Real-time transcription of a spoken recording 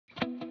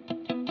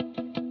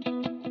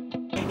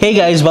Hey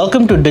guys,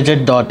 welcome to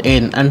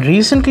Digit.in, and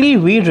recently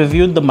we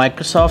reviewed the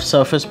Microsoft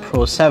Surface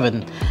Pro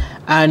 7,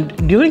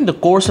 and during the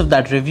course of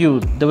that review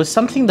there was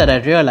something that I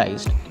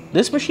realized.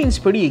 This machine is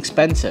pretty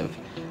expensive,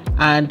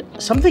 and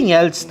something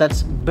else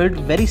that's built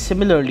very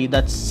similarly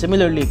that's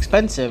similarly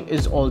expensive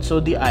is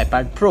also the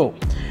iPad Pro.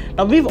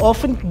 Now, we've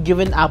often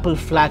given Apple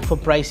flack for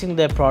pricing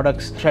their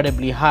products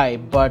incredibly high,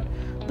 but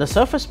the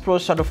Surface Pro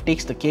sort of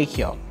takes the cake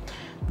here.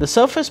 The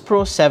Surface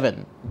Pro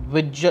 7,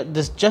 with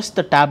just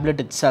the tablet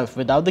itself,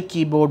 without the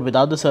keyboard,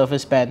 without the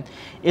Surface Pen,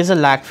 is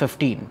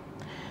 $1,15,000.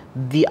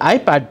 The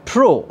iPad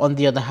Pro, on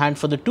the other hand,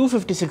 for the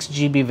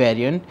 256GB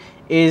variant,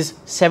 is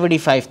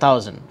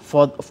 $75,000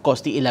 for, of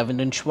course, the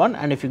 11-inch one,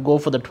 and if you go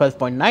for the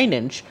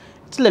 12.9-inch,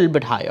 it's a little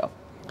bit higher.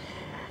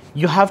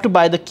 You have to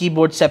buy the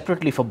keyboard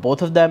separately for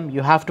both of them.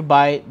 You have to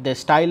buy their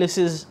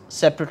styluses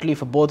separately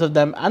for both of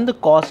them, and the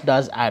cost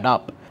does add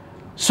up.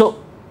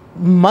 So,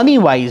 money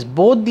wise,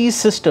 both these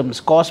systems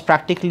cost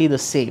practically the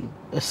same,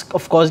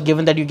 of course,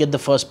 given that you get the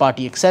first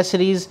party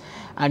accessories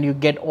and you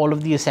get all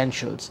of the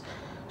essentials.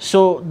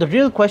 So the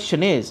real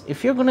question is,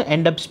 if you're going to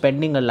end up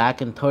spending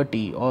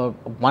 $1,30,000 or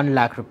 1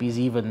 lakh rupees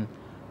even,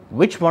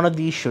 which one of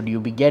these should you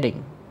be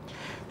getting?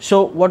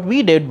 So what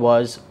we did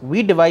was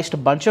we devised a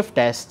bunch of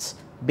tests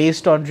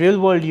based on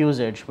real world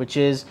usage, which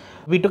is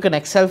we took an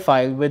Excel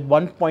file with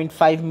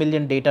 1.5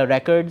 million data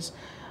records,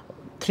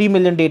 3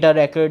 million data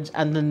records,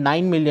 and then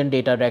 9 million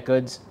data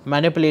records,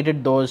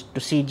 manipulated those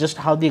to see just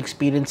how the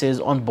experience is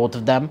on both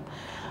of them.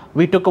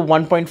 We took a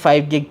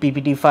 1.5 gig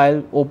PPT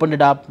file, opened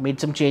it up, made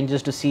some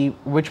changes to see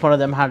which one of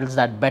them handles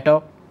that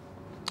better.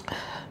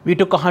 We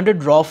took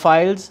 100 raw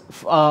files,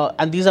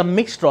 and these are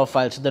mixed raw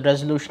files, so the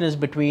resolution is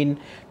between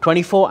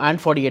 24 and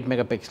 48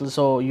 megapixels,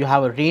 so you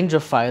have a range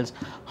of files.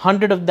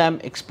 100 of them,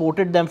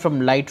 exported them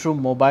from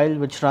Lightroom Mobile,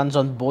 which runs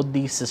on both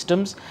these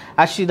systems.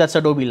 Actually, that's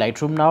Adobe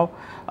Lightroom now,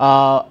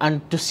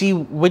 and to see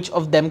which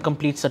of them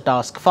completes the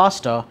task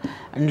faster.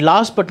 And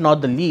last but not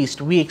the least,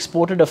 we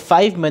exported a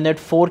 5-minute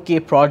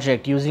 4K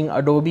project using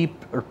Adobe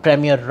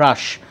Premiere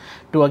Rush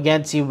to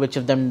again see which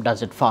of them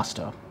does it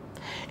faster.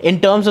 In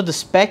terms of the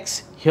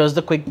specs, here's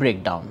the quick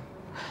breakdown.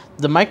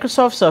 The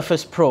Microsoft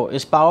Surface Pro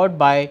is powered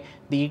by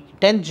the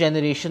 10th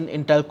generation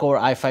Intel Core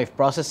i5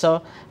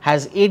 processor,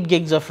 has 8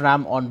 gigs of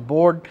RAM on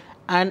board,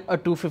 and a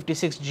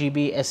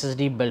 256GB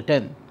SSD built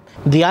in.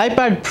 The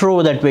iPad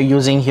Pro that we're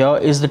using here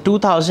is the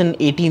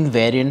 2018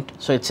 variant,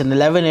 so it's an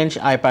 11-inch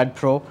iPad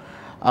Pro,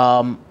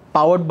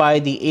 powered by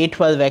the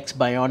A12X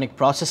Bionic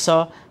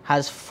processor,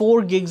 has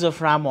 4 gigs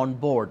of RAM on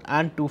board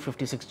and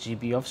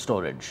 256GB of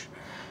storage.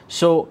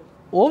 So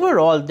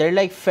overall, they're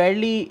like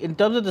fairly, in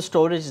terms of the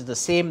storage, is the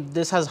same.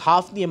 This has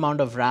half the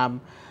amount of RAM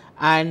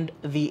and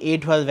the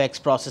A12X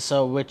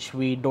processor, which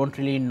we don't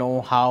really know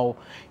how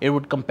it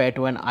would compare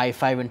to an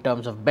i5 in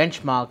terms of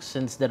benchmarks,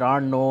 since there are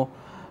no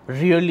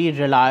really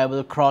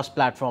reliable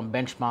cross-platform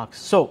benchmarks.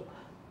 So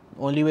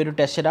only way to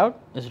test it out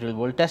is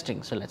real-world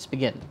testing. So let's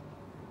begin.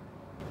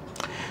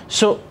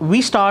 So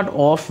we start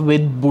off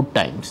with boot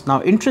times.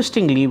 Now,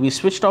 interestingly, we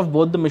switched off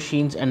both the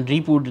machines and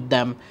rebooted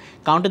them,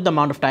 counted the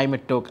amount of time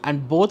it took,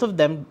 and both of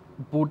them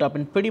boot up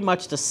in pretty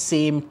much the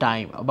same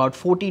time, about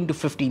 14 to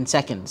 15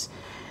 seconds.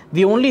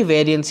 The only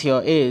variance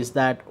here is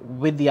that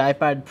with the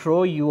iPad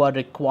Pro, you are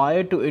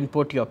required to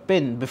input your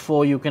PIN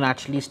before you can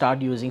actually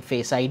start using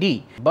Face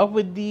ID. But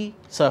with the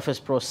Surface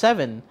Pro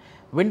 7,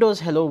 Windows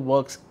Hello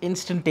works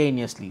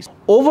instantaneously.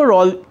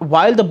 Overall,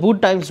 while the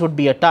boot times would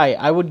be a tie,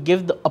 I would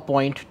give a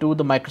point to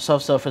the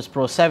Microsoft Surface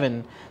Pro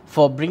 7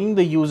 for bringing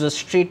the user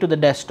straight to the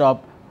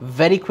desktop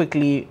very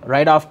quickly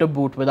right after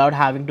boot without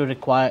having to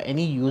require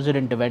any user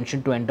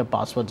intervention to enter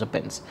passwords or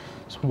pins.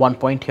 So 1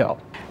 point here.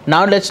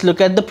 Now let's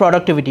look at the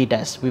productivity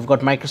test. We've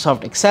got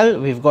Microsoft Excel,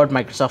 we've got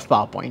Microsoft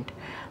PowerPoint.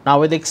 Now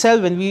with Excel,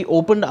 when we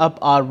opened up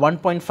our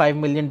 1.5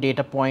 million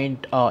data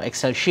point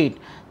Excel sheet,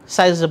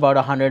 size is about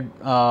 100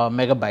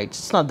 megabytes.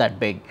 It's not that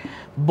big.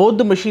 Both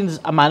the machines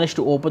managed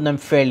to open them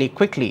fairly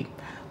quickly,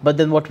 but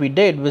then what we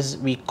did was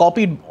we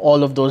copied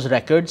all of those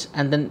records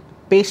and then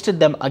pasted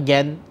them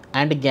again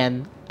and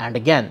again and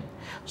again.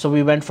 So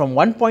we went from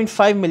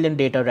 1.5 million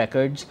data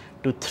records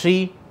to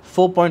 3,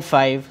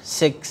 4.5,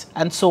 6,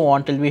 and so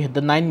on till we hit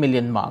the 9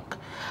 million mark.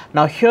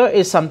 Now here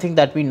is something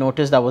that we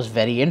noticed that was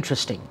very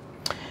interesting.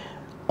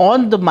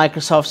 On the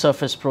Microsoft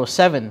Surface Pro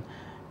 7,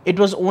 it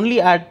was only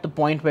at the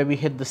point where we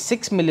hit the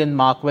 6 million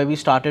mark where we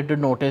started to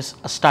notice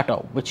a stutter,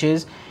 which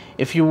is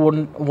if you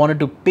wanted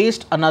to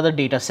paste another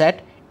data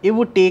set, it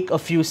would take a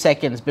few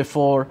seconds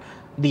before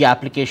the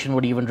application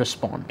would even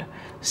respond.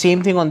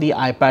 Same thing on the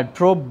iPad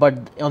Pro,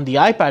 but on the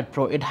iPad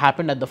Pro, it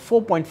happened at the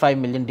 4.5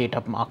 million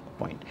data mark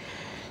point.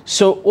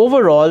 So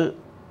overall,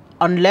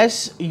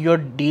 unless you're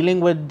dealing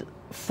with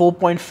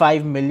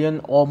 4.5 million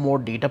or more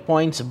data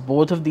points,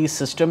 both of these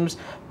systems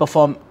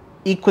perform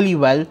equally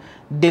well.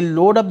 They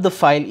load up the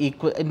file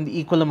in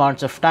equal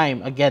amounts of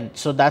time again,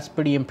 so that's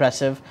pretty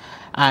impressive.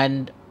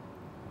 And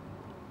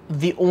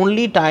the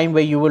only time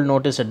where you will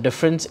notice a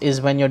difference is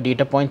when your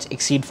data points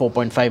exceed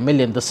 4.5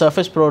 million. The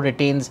Surface Pro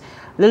retains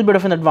a little bit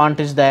of an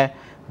advantage there,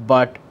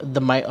 but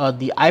the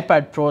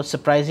iPad Pro,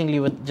 surprisingly,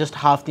 with just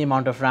half the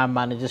amount of RAM,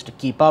 manages to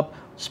keep up.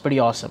 It's pretty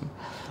awesome.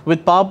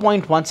 With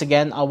PowerPoint, once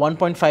again, a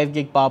 1.5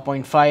 gig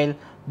PowerPoint file,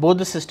 both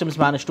the systems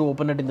managed to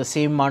open it in the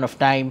same amount of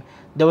time.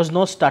 There was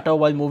no stutter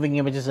while moving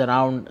images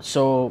around,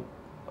 so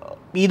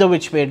either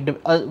which way,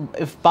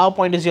 if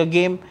PowerPoint is your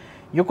game,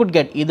 you could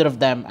get either of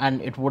them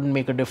and it wouldn't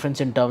make a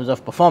difference in terms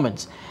of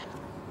performance.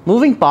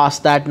 Moving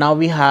past that, now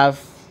we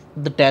have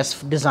the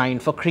tests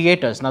designed for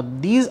creators. Now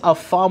these are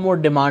far more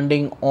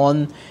demanding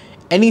on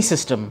any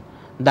system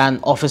than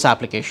Office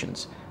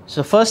applications.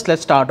 So first,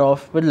 let's start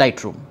off with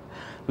Lightroom.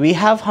 We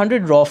have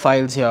 100 raw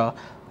files here,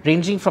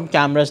 ranging from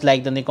cameras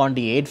like the Nikon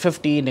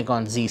D850,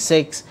 Nikon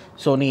Z6,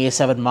 Sony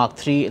A7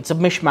 Mark III. It's a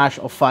mishmash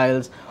of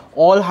files,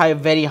 all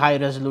very high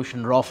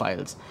resolution raw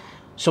files.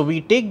 So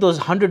we take those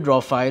 100 raw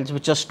files,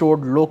 which are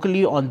stored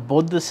locally on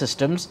both the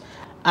systems,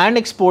 and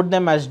export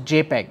them as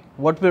JPEG.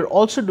 What we're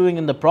also doing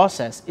in the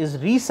process is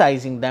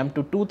resizing them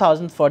to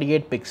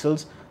 2048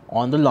 pixels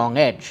on the long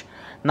edge.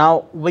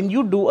 Now, when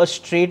you do a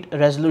straight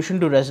resolution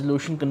to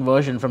resolution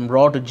conversion from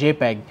RAW to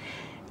JPEG,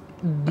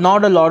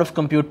 not a lot of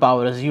compute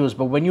power is used,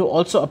 but when you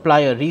also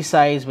apply a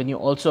resize, when you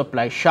also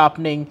apply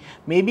sharpening,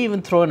 maybe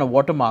even throw in a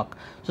watermark,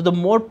 so the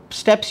more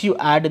steps you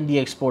add in the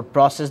export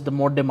process, the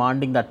more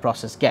demanding that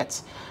process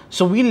gets.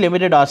 So we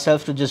limited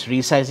ourselves to just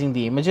resizing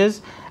the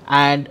images,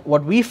 and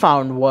what we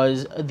found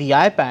was the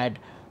iPad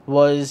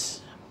was,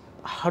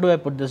 how do I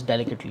put this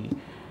delicately,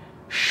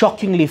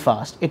 shockingly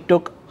fast. It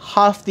took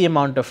half the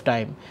amount of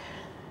time.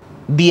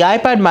 The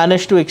iPad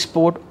managed to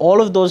export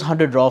all of those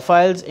 100 raw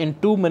files in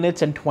 2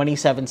 minutes and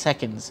 27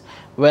 seconds,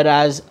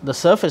 whereas the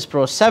Surface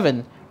Pro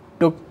 7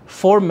 took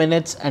 4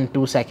 minutes and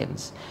 2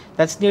 seconds.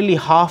 That's nearly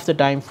half the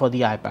time for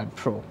the iPad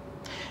Pro.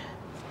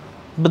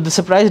 But the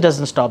surprise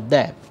doesn't stop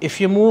there.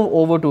 If you move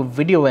over to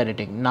video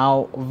editing,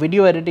 now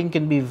video editing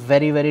can be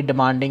very, very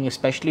demanding,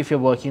 especially if you're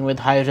working with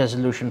high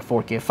resolution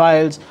 4K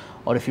files,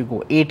 or if you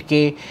go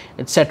 8K,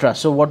 etc.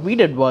 So what we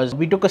did was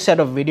we took a set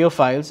of video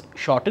files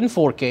shot in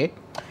 4K,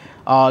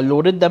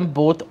 loaded them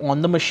both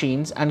on the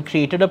machines, and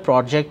created a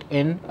project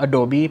in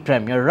Adobe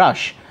Premiere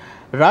Rush.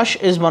 Rush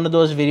is one of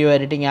those video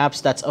editing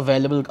apps that's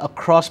available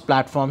across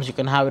platforms. You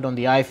can have it on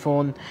the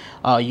iPhone,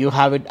 you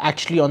have it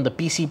actually on the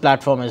PC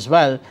platform as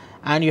well,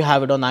 and you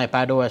have it on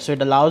iPad OS. So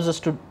it allows us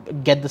to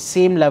get the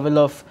same level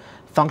of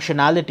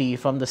functionality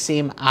from the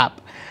same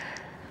app.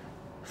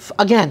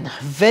 Again,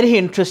 very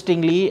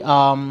interestingly,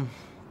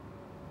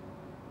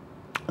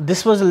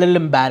 this was a little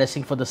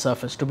embarrassing for the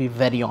Surface, to be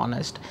very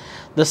honest.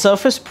 The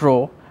Surface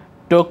Pro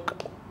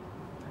took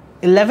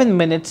 11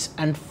 minutes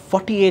and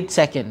 48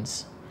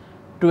 seconds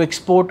to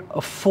export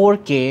a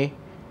 4K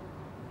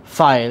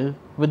file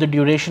with a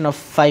duration of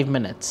 5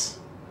 minutes.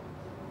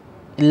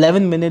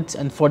 11 minutes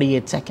and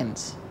 48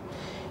 seconds.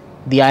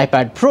 The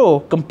iPad Pro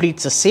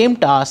completes the same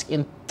task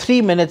in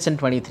 3 minutes and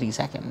 23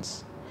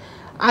 seconds.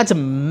 That's a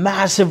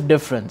massive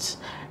difference.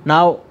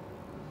 Now,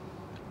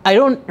 I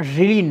don't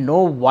really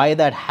know why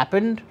that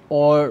happened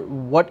or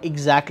what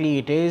exactly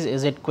it is.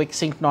 Is it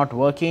QuickSync not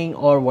working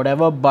or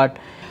whatever? But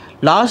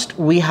last,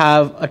 we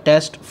have a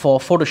test for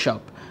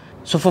Photoshop.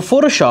 So for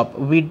Photoshop,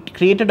 we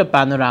created a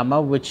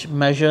panorama which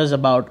measures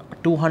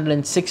about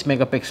 206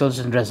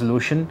 megapixels in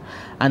resolution,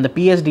 and the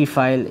PSD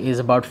file is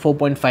about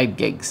 4.5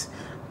 gigs.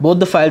 Both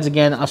the files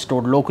again are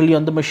stored locally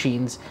on the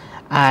machines,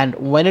 and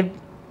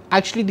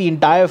actually the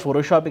entire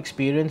Photoshop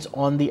experience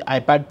on the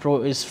iPad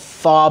Pro is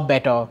far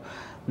better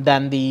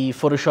than the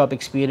Photoshop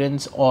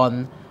experience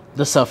on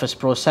the Surface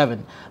Pro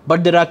 7.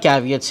 But there are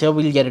caveats here,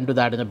 we'll get into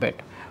that in a bit.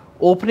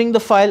 Opening the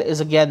file is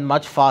again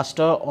much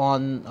faster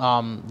on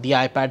the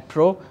iPad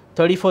Pro.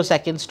 34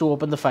 seconds to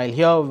open the file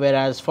here,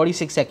 whereas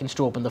 46 seconds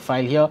to open the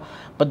file here,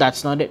 but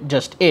that's not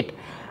just it.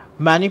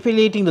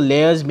 Manipulating the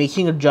layers,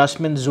 making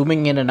adjustments,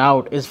 zooming in and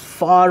out is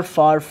far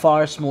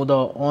smoother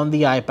on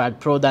the iPad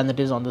Pro than it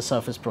is on the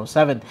Surface Pro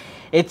 7.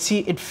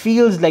 It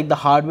feels like the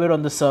hardware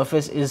on the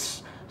Surface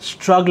is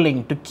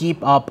struggling to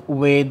keep up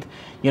with,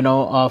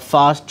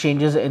 fast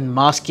changes in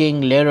masking,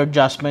 layer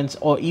adjustments,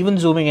 or even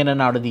zooming in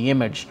and out of the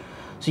image.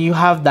 So you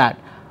have that.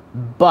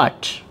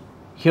 But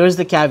here's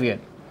the caveat.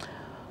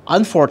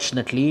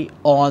 Unfortunately,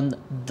 on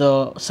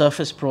the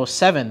Surface Pro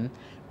 7,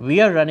 we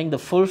are running the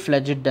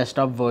full-fledged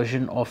desktop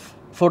version of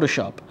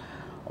Photoshop.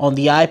 On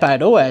the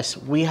iPad OS,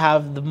 we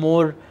have the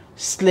more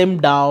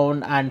slimmed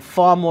down and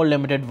far more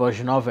limited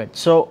version of it.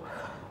 So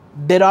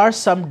there are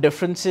some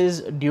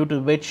differences due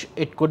to which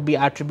it could be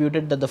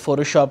attributed that the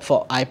Photoshop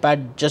for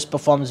iPad just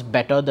performs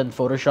better than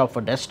Photoshop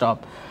for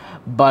desktop.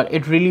 But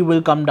it really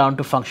will come down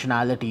to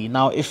functionality.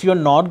 Now, if you're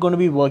not going to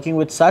be working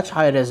with such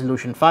high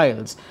resolution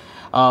files,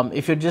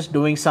 if you're just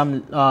doing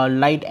some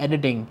light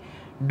editing,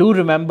 do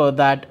remember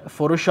that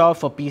Photoshop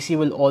for PC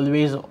will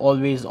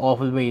always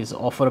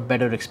offer a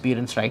better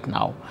experience right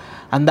now.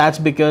 And that's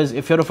because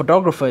if you're a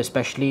photographer,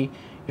 especially,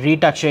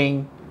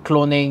 retouching,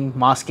 cloning,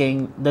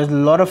 masking, there's a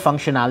lot of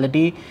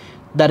functionality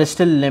that is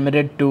still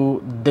limited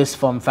to this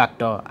form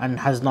factor and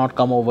has not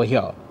come over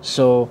here.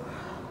 So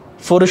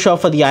Photoshop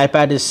for the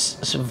iPad is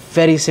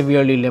very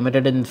severely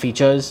limited in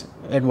features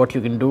and what you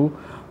can do,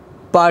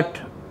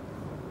 but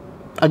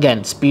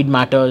Again, speed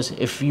matters.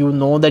 If you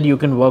know that you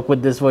can work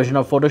with this version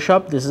of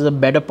Photoshop, this is a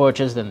better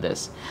purchase than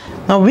this.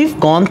 Now, we've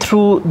gone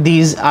through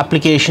these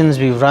applications,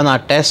 we've run our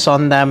tests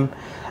on them,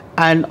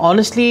 and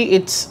honestly,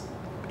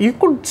 you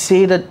could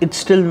say that it's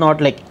still not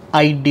like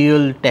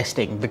ideal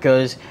testing,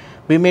 because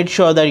we made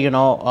sure that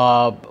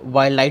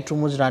while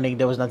Lightroom was running,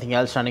 there was nothing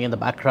else running in the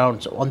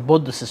background, so on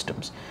both the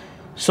systems.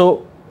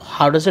 So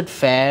how does it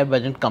fare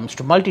when it comes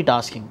to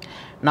multitasking?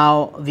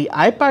 Now, the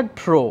iPad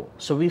Pro,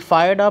 so we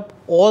fired up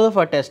all of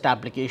our test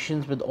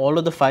applications with all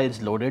of the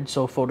files loaded.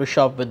 So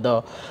Photoshop with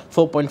the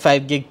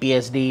 4.5 gig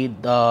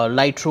PSD, the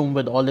Lightroom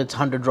with all its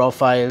 100 raw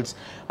files,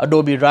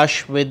 Adobe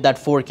Rush with that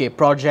 4K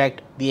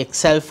project, the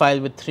Excel file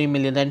with 3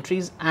 million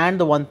entries, and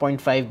the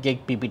 1.5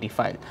 gig PPT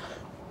file.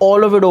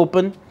 All of it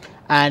open,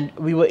 and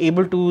we were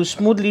able to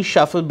smoothly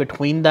shuffle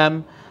between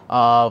them,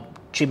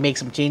 make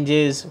some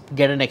changes,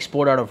 get an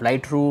export out of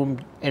Lightroom,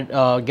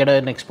 get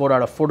an export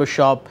out of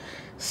Photoshop,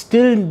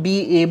 still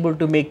be able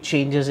to make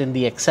changes in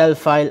the Excel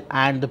file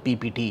and the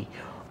PPT,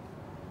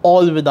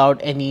 all without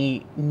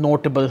any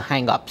notable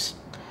hang-ups.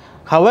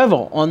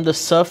 However, on the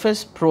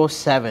Surface Pro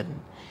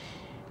 7,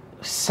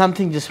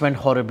 something just went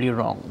horribly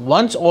wrong.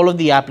 Once all of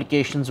the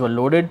applications were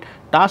loaded,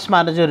 Task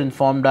Manager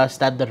informed us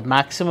that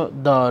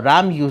the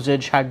RAM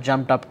usage had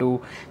jumped up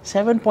to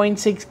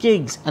 7.6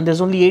 gigs, and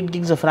there's only 8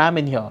 gigs of RAM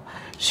in here.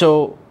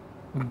 So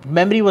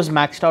memory was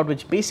maxed out,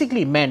 which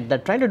basically meant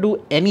that trying to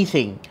do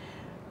anything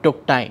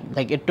took time.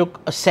 Like, it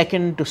took a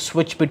second to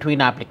switch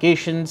between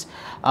applications.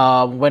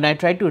 When I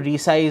tried to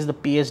resize the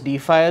PSD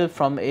file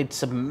from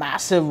its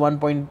massive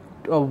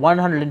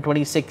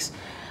 126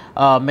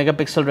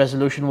 megapixel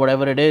resolution,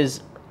 whatever it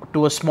is,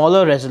 to a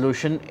smaller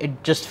resolution,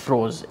 it just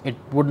froze. It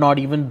would not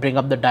even bring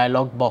up the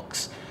dialog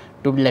box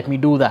to let me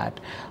do that.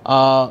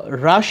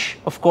 Rush,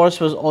 of course,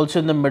 was also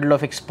in the middle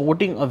of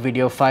exporting a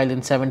video file in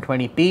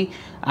 720p,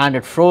 and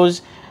it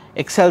froze.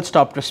 Excel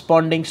stopped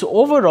responding. So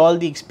overall,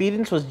 the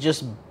experience was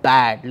just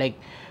bad. Like,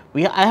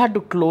 I had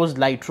to close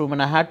Lightroom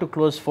and I had to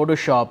close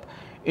Photoshop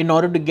in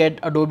order to get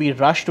Adobe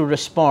Rush to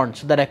respond,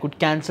 so that I could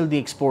cancel the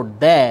export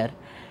there,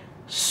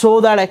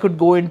 so that I could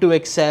go into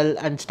Excel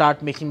and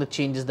start making the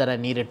changes that I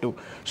needed to.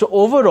 So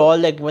overall,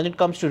 like, when it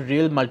comes to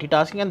real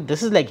multitasking, and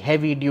this is like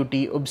heavy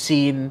duty,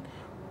 obscene,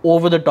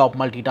 over the top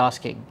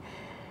multitasking,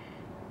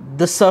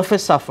 the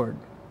Surface suffered.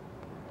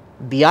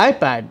 The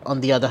iPad,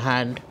 on the other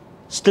hand,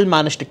 still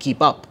managed to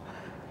keep up.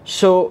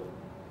 So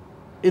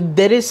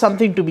there is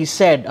something to be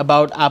said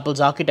about Apple's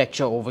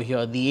architecture over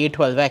here, the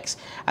A12X,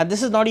 and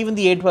this is not even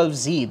the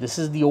A12Z, this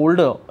is the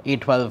older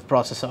A12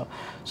 processor.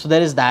 So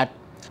there is that.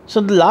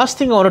 So the last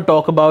thing I want to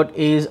talk about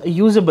is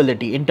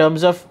usability. In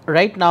terms of,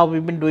 right now,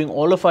 we've been doing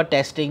all of our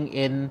testing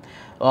in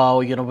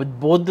with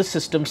both the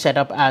systems set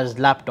up as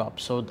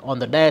laptops, so on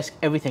the desk,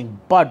 everything.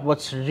 But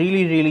what's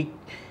really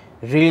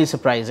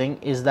surprising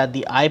is that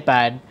the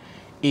iPad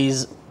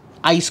is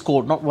ice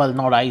cold.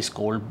 Not ice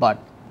cold, but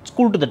it's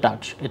cool to the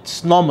touch.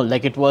 It's normal,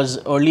 like it was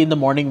early in the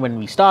morning when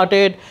we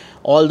started,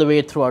 all the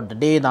way throughout the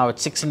day. Now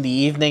it's 6 in the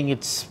evening.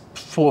 It's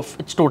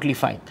totally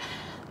fine.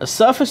 The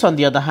Surface, on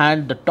the other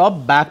hand, the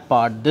top back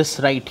part, this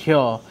right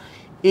here,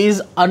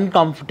 is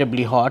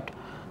uncomfortably hot.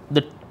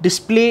 The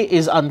display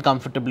is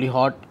uncomfortably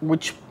hot,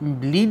 which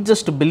leads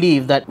us to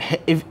believe that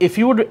if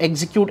you were to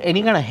execute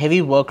any kind of heavy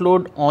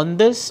workload on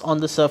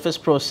the Surface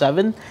Pro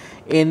 7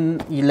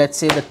 in, let's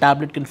say, the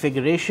tablet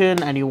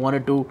configuration, and you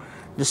wanted to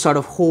just sort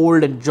of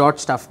hold and jot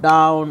stuff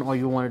down, or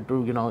you wanted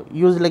to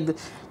use like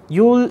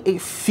you'll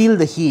feel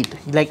the heat.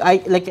 Like I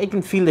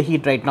can feel the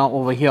heat right now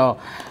over here,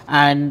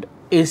 and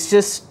it's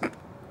just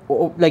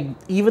like,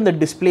 even the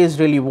display is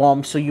really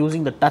warm, so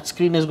using the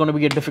touchscreen is going to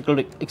be a difficult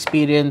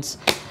experience.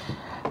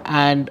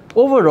 And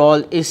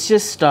overall, it's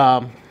just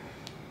I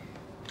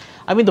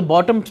mean, the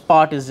bottom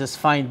part is just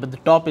fine, but the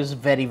top is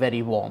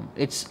very warm.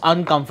 It's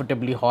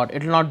uncomfortably hot.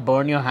 It will not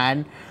burn your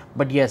hand,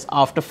 but yes,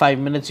 after 5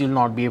 minutes you'll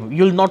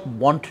not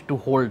want to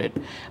hold it.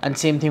 And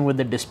same thing with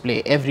the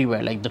display,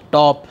 everywhere, like the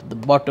top, the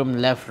bottom,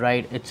 left,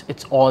 right,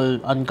 it's all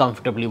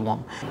uncomfortably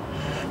warm.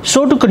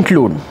 So to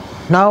conclude,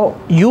 now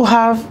you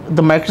have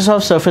the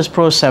Microsoft Surface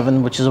Pro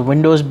 7, which is a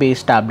Windows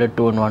based tablet,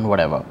 2-in-1,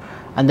 whatever,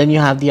 and then you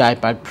have the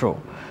iPad Pro.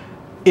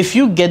 If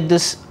you get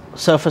this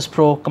Surface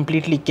Pro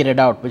completely kitted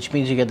out, which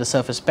means you get the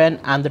Surface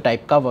Pen and the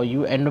type cover,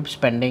 you end up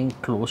spending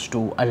close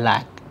to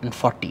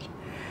 $140,000.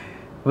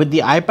 With the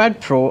iPad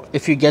Pro,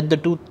 if you get the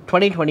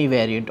 2020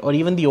 variant or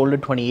even the older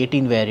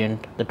 2018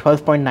 variant, the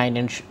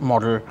 12.9-inch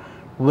model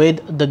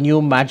with the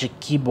new Magic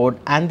Keyboard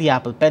and the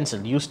Apple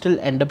Pencil, you still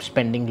end up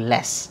spending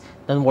less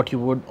than what you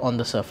would on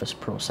the Surface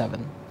Pro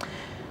 7.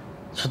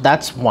 So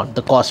that's one,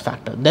 the cost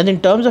factor. Then in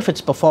terms of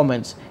its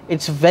performance,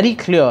 it's very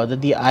clear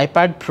that the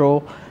iPad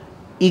Pro,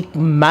 it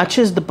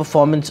matches the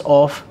performance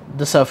of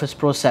the Surface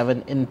Pro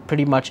 7 in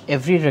pretty much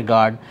every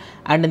regard,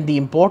 and in the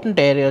important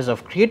areas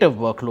of creative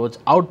workloads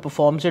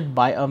outperforms it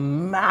by a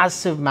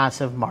massive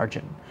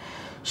margin.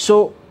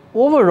 So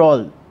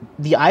overall,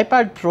 the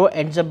iPad Pro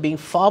ends up being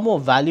far more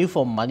value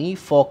for money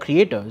for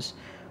creators,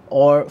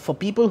 or for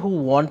people who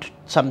want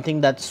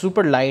something that's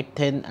super light,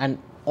 thin, and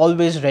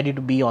always ready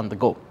to be on the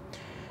go.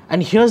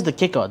 And here's the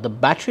kicker, the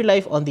battery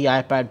life on the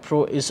iPad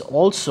Pro is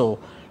also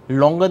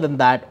longer than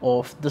that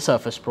of the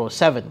Surface Pro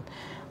 7.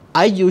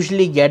 I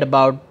usually get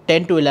about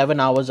 10 to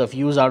 11 hours of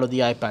use out of the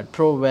iPad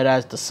Pro,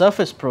 whereas the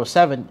Surface Pro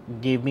 7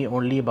 gave me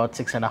only about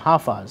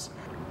 6.5 hours.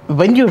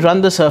 When you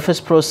run the Surface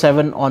Pro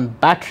 7 on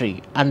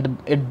battery and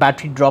the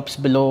battery drops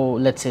below,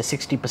 let's say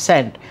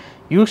 60%,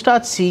 you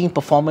start seeing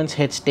performance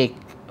hits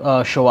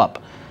show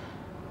up.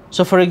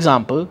 So for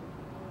example,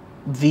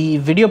 the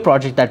video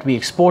project that we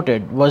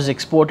exported was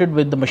exported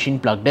with the machine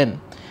plugged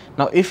in.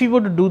 Now, if we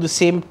were to do the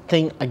same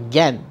thing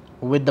again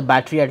with the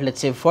battery at, let's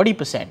say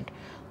 40%,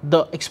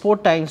 the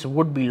export times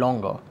would be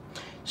longer.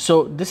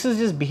 So this is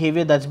just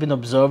behavior that's been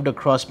observed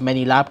across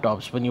many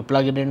laptops. When you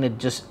plug it in, it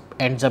just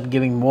ends up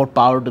giving more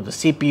power to the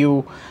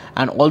CPU,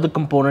 and all the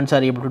components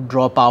are able to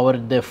draw power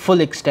at their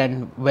full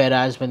extent,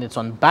 whereas when it's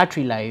on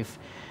battery life,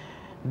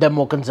 they're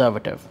more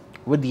conservative.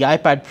 With the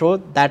iPad Pro,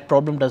 that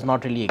problem does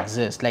not really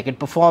exist. Like, it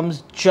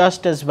performs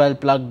just as well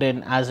plugged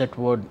in as it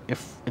would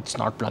if it's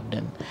not plugged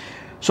in.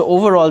 So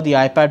overall, the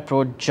iPad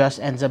Pro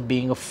just ends up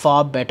being a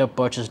far better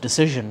purchase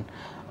decision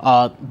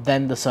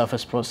than the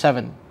Surface Pro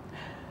 7.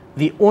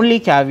 The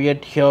only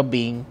caveat here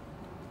being,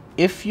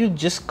 if you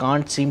just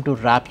can't seem to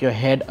wrap your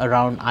head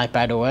around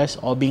iPad OS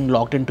or being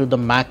locked into the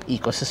Mac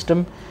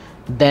ecosystem,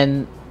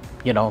 then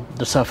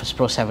the Surface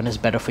Pro 7 is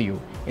better for you.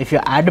 If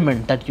you're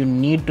adamant that you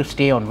need to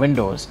stay on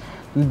Windows,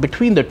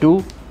 between the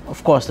two,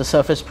 of course, the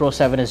Surface Pro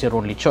 7 is your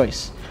only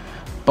choice.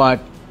 But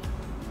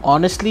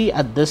honestly,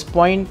 at this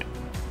point,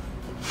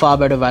 far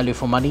better value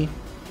for money,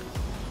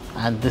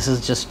 and this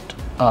is just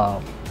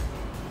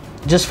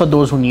for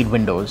those who need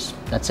Windows.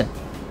 That's it.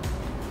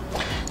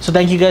 So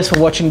thank you guys for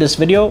watching this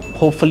video.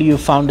 Hopefully you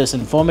found this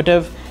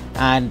informative,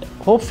 and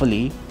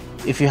hopefully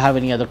if you have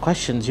any other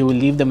questions, you will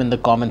leave them in the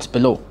comments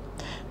below.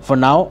 For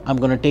now, I'm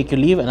going to take your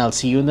leave, and I'll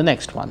see you in the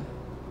next one.